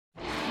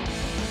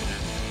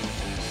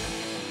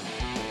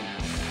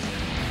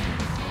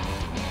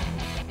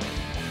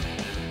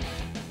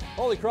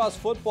Holy Cross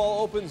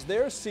football opens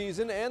their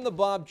season and the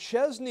Bob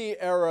Chesney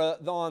era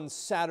on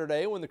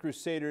Saturday when the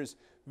Crusaders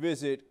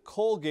visit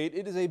Colgate.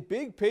 It is a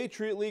big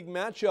Patriot League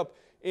matchup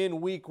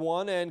in Week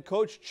 1, and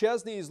Coach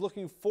Chesney is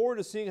looking forward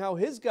to seeing how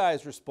his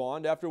guys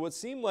respond after what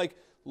seemed like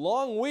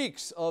long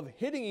weeks of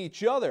hitting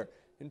each other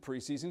in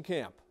preseason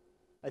camp.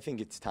 I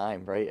think it's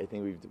time, right? I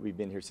think we've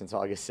been here since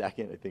August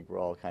 2nd. I think we're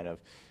all kind of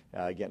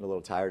getting a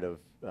little tired of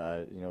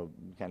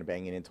kind of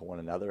banging into one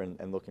another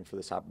and looking for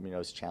this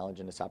this challenge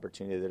and this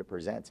opportunity that it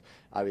presents.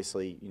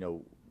 Obviously,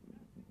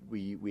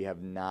 we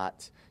have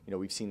not,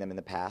 we've seen them in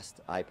the past.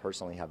 I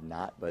personally have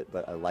not, but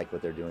I like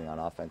what they're doing on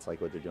offense,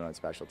 like what they're doing on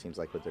special teams,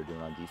 like what they're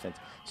doing on defense.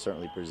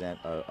 Certainly present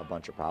a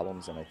bunch of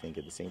problems, and I think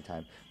at the same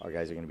time our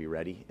guys are going to be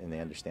ready and they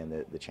understand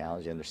the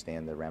challenge, they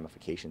understand the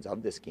ramifications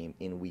of this game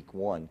in Week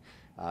 1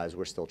 as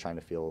we're still trying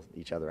to feel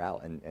each other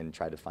out and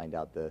try to find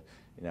out the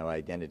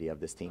identity of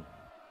this team.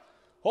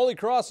 Holy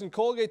Cross and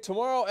Colgate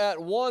tomorrow at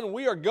 1.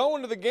 We are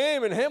going to the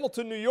game in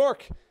Hamilton, New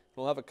York.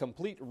 We'll have a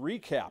complete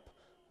recap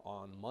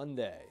on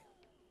Monday.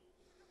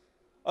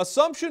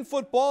 Assumption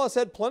football has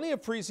had plenty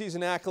of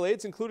preseason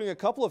accolades, including a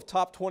couple of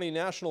top 20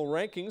 national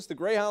rankings. The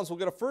Greyhounds will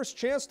get a first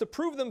chance to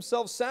prove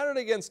themselves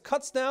Saturday against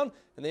Kutztown,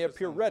 and they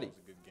appear ready. It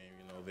was a good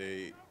game.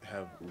 They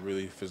have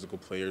really physical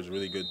players,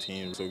 really good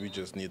teams, so we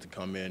just need to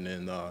come in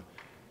and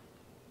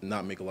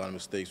not make a lot of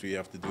mistakes. We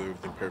have to do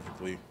everything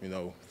perfectly,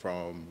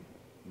 from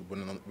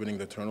winning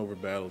the turnover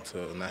battle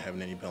to not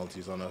having any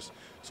penalties on us.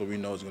 So we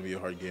know it's going to be a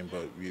hard game,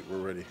 but we're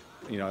ready.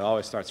 It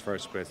always starts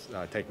first with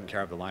taking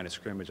care of the line of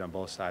scrimmage on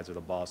both sides of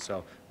the ball.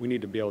 So we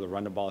need to be able to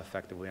run the ball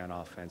effectively on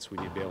offense. We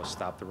need to be able to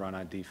stop the run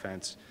on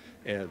defense,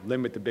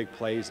 limit the big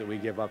plays that we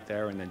give up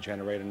there, and then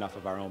generate enough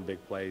of our own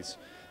big plays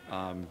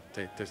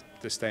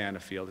to stay on the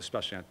field,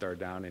 especially on third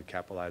down and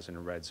capitalize in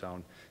the red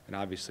zone. And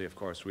obviously, of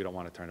course, we don't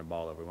want to turn the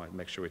ball over. We want to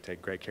make sure we take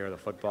great care of the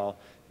football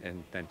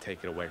and then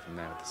take it away from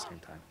that at the same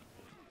time.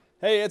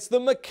 Hey, it's the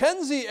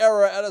Mackenzie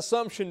era at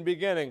Assumption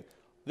beginning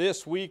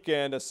this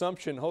weekend.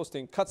 Assumption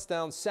hosting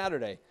Kutztown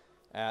Saturday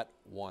at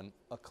 1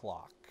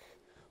 o'clock.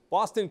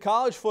 Boston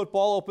College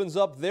football opens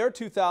up their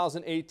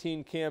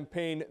 2018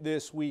 campaign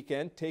this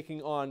weekend,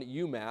 taking on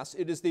UMass.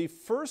 It is the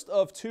first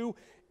of 2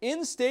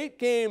 in-state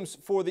games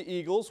for the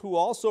Eagles, who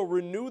also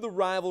renew the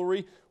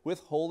rivalry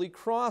with Holy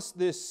Cross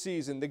this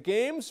season. The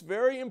game's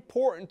very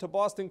important to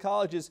Boston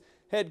College's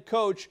head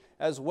coach,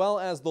 as well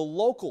as the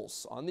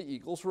locals on the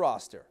Eagles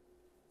roster.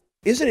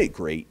 Isn't it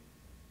great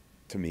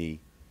to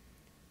me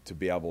to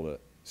be able to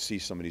see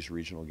some of these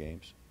regional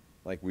games?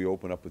 Like we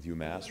open up with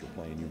UMass, we're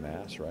playing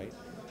UMass, right?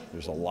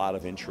 There's a lot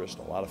of interest,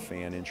 a lot of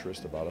fan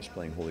interest about us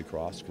playing Holy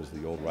Cross because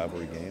of the old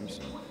rivalry games.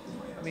 And,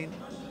 I mean,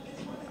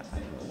 I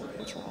don't know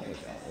what's wrong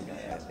with that.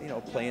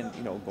 Playing,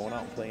 going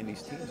out and playing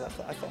these teams,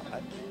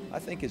 I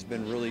think it's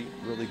been really,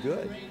 really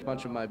good. A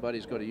bunch of my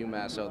buddies go to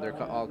UMass, so they're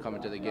all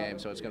coming to the game,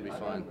 so it's going to be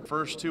fun.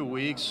 First 2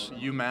 weeks,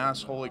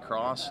 UMass, Holy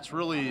Cross, it's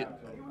really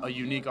a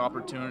unique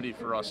opportunity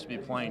for us to be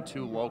playing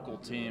 2 local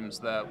teams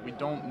that we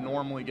don't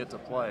normally get to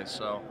play.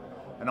 So,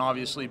 and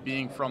obviously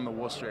being from the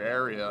Worcester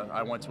area,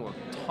 I went to a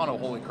ton of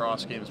Holy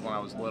Cross games when I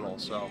was little.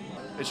 So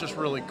it's just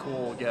really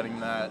cool getting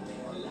that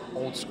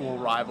old school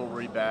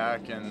rivalry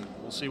back, and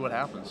we'll see what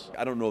happens.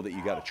 I don't know that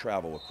you got to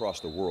travel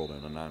across the world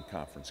in a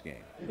non-conference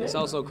game. It's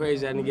also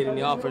crazy I didn't get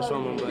any offers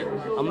from them,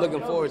 but I'm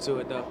looking forward to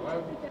it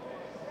though.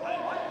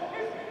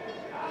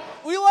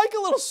 We like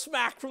a little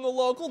smack from the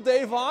local.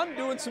 Dave Hahn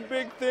doing some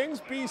big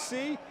things.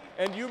 BC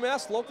and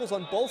UMass locals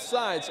on both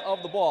sides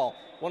of the ball.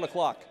 1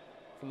 o'clock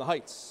from the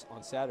Heights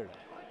on Saturday.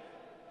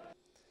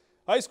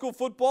 High school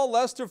football.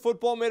 Leicester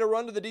football made a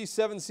run to the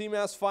D7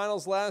 CMAS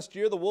finals last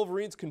year. The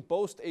Wolverines can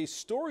boast a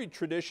storied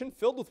tradition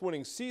filled with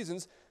winning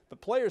seasons,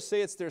 but players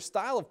say it's their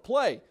style of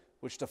play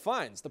which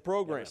defines the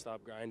program. Never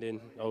stop grinding.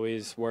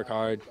 Always work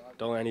hard.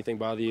 Don't let anything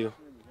bother you.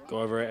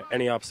 Go over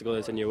any obstacle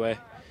that's in your way.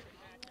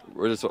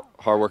 We're just a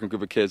hard-working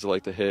group of kids that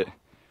like to hit,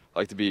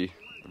 like to be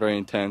very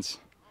intense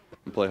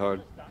and play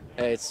hard.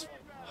 Hey, it's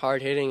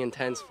hard-hitting,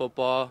 intense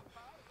football.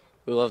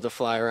 We love to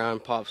fly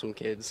around, pop some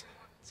kids.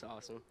 It's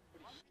awesome.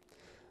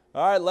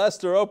 All right,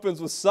 Leicester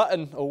opens with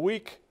Sutton a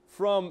week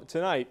from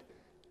tonight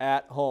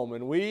at home.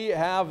 And we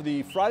have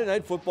the Friday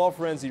Night Football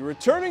Frenzy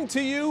returning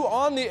to you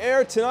on the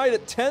air tonight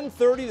at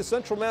 10:30, the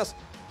Central Mass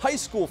High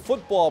School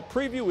football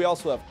preview. We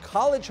also have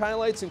college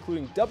highlights,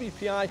 including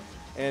WPI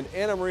and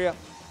Anna Maria.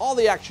 All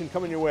the action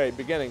coming your way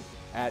beginning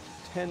at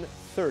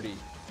 10:30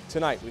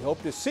 tonight. We hope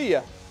to see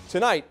you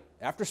tonight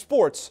after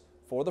sports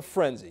for the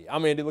Frenzy.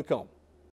 I'm Andy Lacombe.